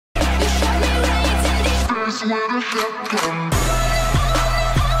Hey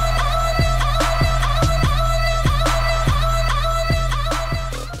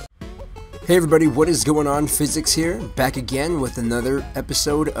everybody, what is going on? Physics here, back again with another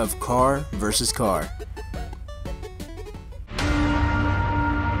episode of Car vs. Car.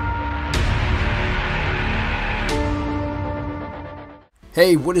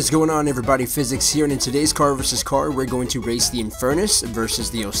 Hey, what is going on everybody? Physics here, and in today's Car vs. Car, we're going to race the Infernus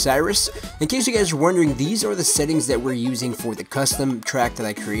versus the Osiris. In case you guys are wondering, these are the settings that we're using for the custom track that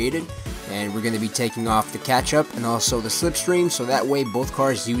I created. And we're going to be taking off the catch-up and also the slipstream, so that way both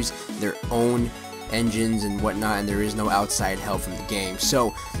cars use their own engines and whatnot, and there is no outside help from the game.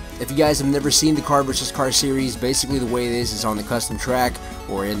 So if you guys have never seen the Car vs. Car series, basically the way it is on the custom track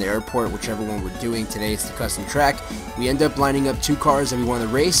or in the airport, whichever one we're doing. Today it's the custom track. We end up lining up two cars that we want to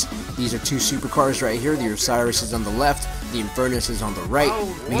race. These are two supercars right here. The Osiris is on the left, the Infernus is on the right.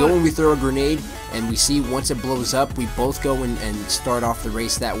 We go and we throw a grenade, and we see once it blows up, we both go and start off the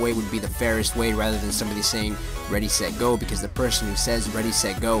race. That way would be the fairest way, rather than somebody saying ready, set, go, because the person who says ready,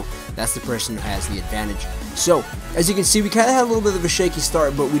 set, go, that's the person who has the advantage. So as you can see, we kind of had a little bit of a shaky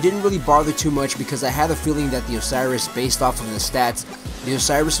start, but we didn't really bother too much because I had a feeling that the Osiris, based off of the stats, the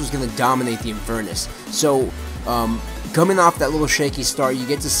Osiris was going to dominate the Infernus. So coming off that little shaky start, you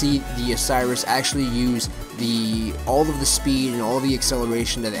get to see the Osiris actually use all of the speed and all of the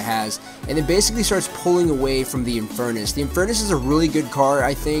acceleration that it has, and it basically starts pulling away from the Infernus. The Infernus is a really good car.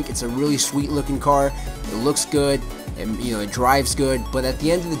 I think it's a really sweet looking car. It looks good, and it drives good, but at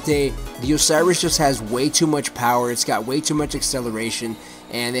the end of the day, the Osiris just has way too much power. It's got way too much acceleration,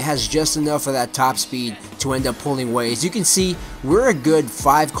 and it has just enough of that top speed to end up pulling away. As you can see, we're a good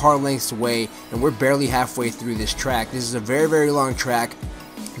 5 car lengths away, and we're barely halfway through this track. This is a very, very long track.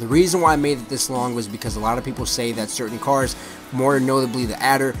 The reason why I made it this long was because a lot of people say that certain cars, more notably the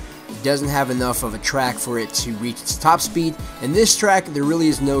Adder, doesn't have enough of a track for it to reach its top speed. In this track, there really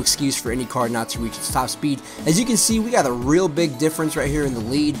is no excuse for any car not to reach its top speed. As you can see, we got a real big difference right here in the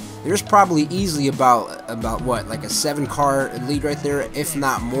lead. There's probably easily about what, like a 7-car lead right there, if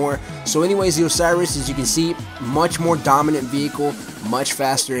not more. So anyways, the Osiris, as you can see, much more dominant vehicle, much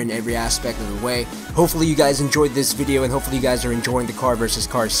faster in every aspect of the way. Hopefully you guys enjoyed this video, and hopefully you guys are enjoying the Car vs.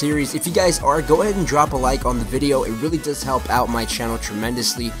 Car series. If you guys are, go ahead and drop a like on the video. It really does help out my channel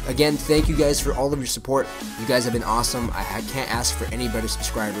tremendously. Again, thank you guys for all of your support. You guys have been awesome. I can't ask for any better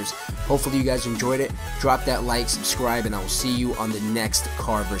subscribers. Hopefully you guys enjoyed it. Drop that like, subscribe, and I will see you on the next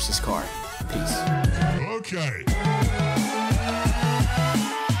Car vs. Car. Peace. Okay.